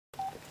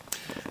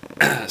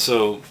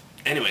So,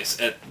 anyways,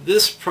 at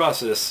this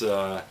process,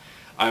 I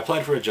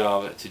applied for a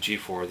job to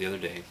G4 the other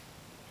day,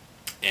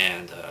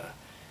 and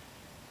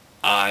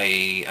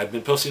I've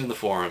been posting in the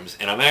forums,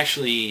 and I'm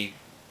actually,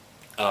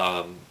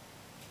 um,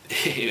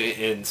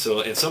 and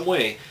so in some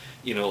way,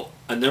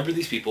 a number of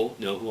these people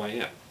know who I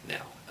am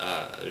now.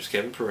 There's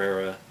Kevin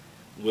Pereira,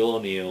 Will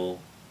O'Neill,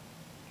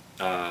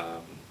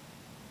 um,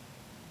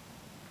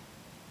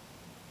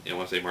 I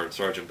want to say Martin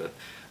Sargent, but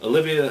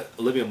Olivia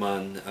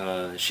Munn,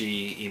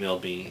 she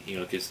emailed me,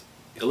 because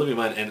Olivia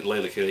Munn and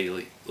Layla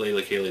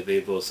Cayley, they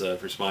both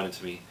responded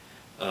to me,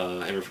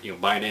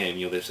 and by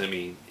name, they've sent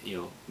me,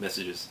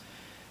 messages,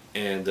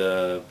 and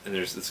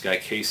there's this guy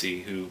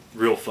Casey, who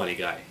real funny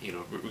guy,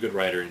 good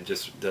writer, and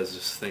just does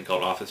this thing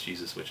called Office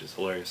Jesus, which is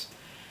hilarious.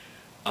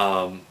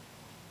 Um,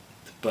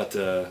 but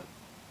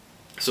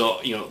so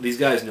these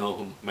guys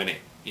know my name.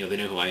 They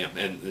know who I am.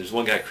 And there's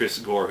one guy, Chris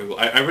Gore, who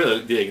I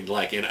really dig and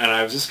like, and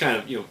I was just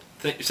kind of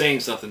saying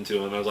something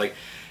to him. I was like,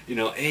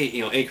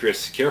 hey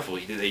Chris, careful,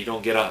 you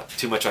don't get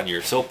too much on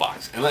your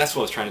soapbox. And that's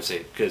what I was trying to say,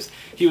 because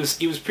he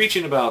was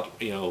preaching about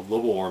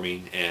global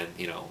warming, and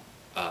he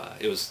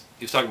was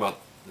talking about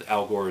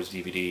Al Gore's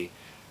DVD,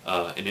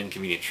 An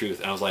Inconvenient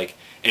Truth, and I was like,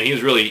 and he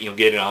was really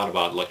getting on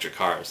about electric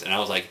cars, and I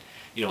was like,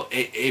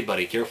 hey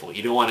buddy, careful,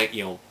 you don't want to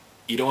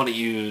you don't want to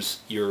use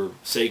your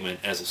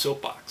segment as a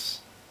soapbox.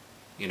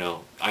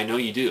 I know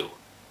you do.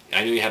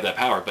 I know you have that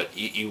power, but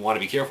you want to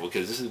be careful,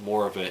 because this is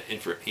more of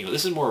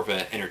this is more of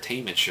an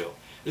entertainment show.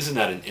 This is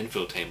not an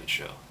infotainment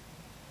show.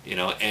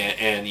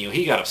 And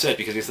he got upset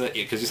because he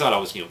thought I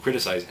was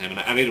criticizing him, and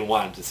I didn't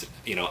want him to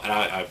and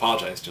I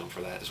apologized to him for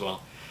that as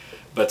well.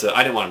 But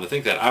I didn't want him to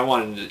think that. I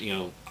wanted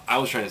him to I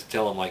was trying to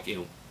tell him, like,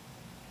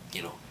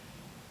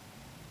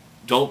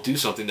 don't do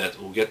something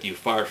that will get you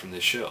fired from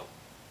this show.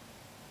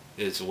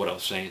 Is what I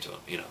was saying to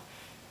him.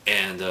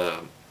 And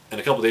and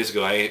a couple of days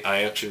ago,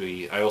 I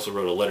also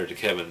wrote a letter to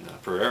Kevin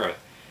Pereira,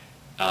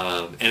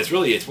 and it's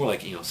more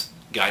like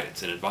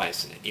guidance and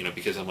advice,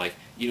 because I'm like,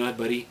 what,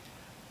 buddy,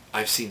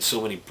 I've seen so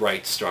many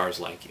bright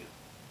stars like you,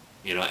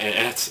 and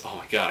it's, oh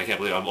my God, I can't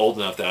believe I'm old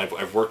enough that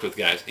I've worked with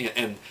guys,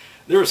 and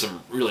there were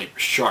some really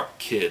sharp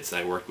kids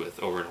that I worked with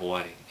over in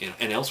Hawaii,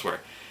 and elsewhere,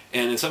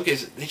 and in some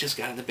cases they just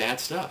got into bad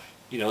stuff,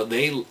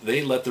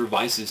 they let their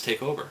vices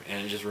take over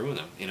and just ruin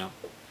them,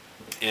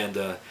 and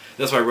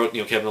that's why I wrote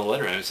Kevin a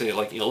letter. I would say,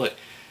 like, look,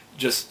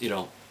 just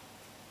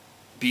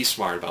be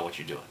smart about what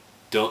you're doing.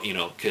 Don't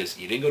because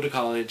you didn't go to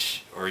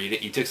college, or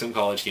you took some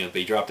college, but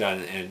you dropped out,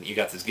 and you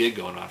got this gig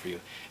going on for you.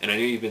 And I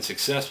know you've been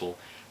successful,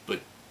 but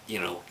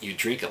you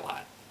drink a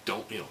lot.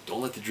 Don't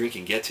let the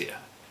drinking get to you.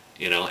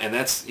 And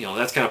that's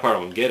that's kind of part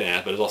of what I'm getting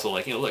at. But it's also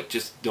like, look,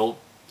 just don't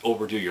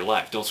overdo your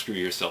life. Don't screw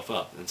yourself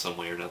up in some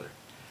way or another,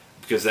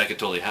 because that could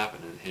totally happen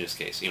in his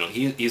case.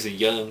 He's a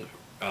young,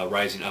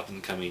 rising up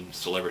and coming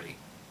celebrity,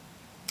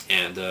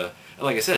 and like I said.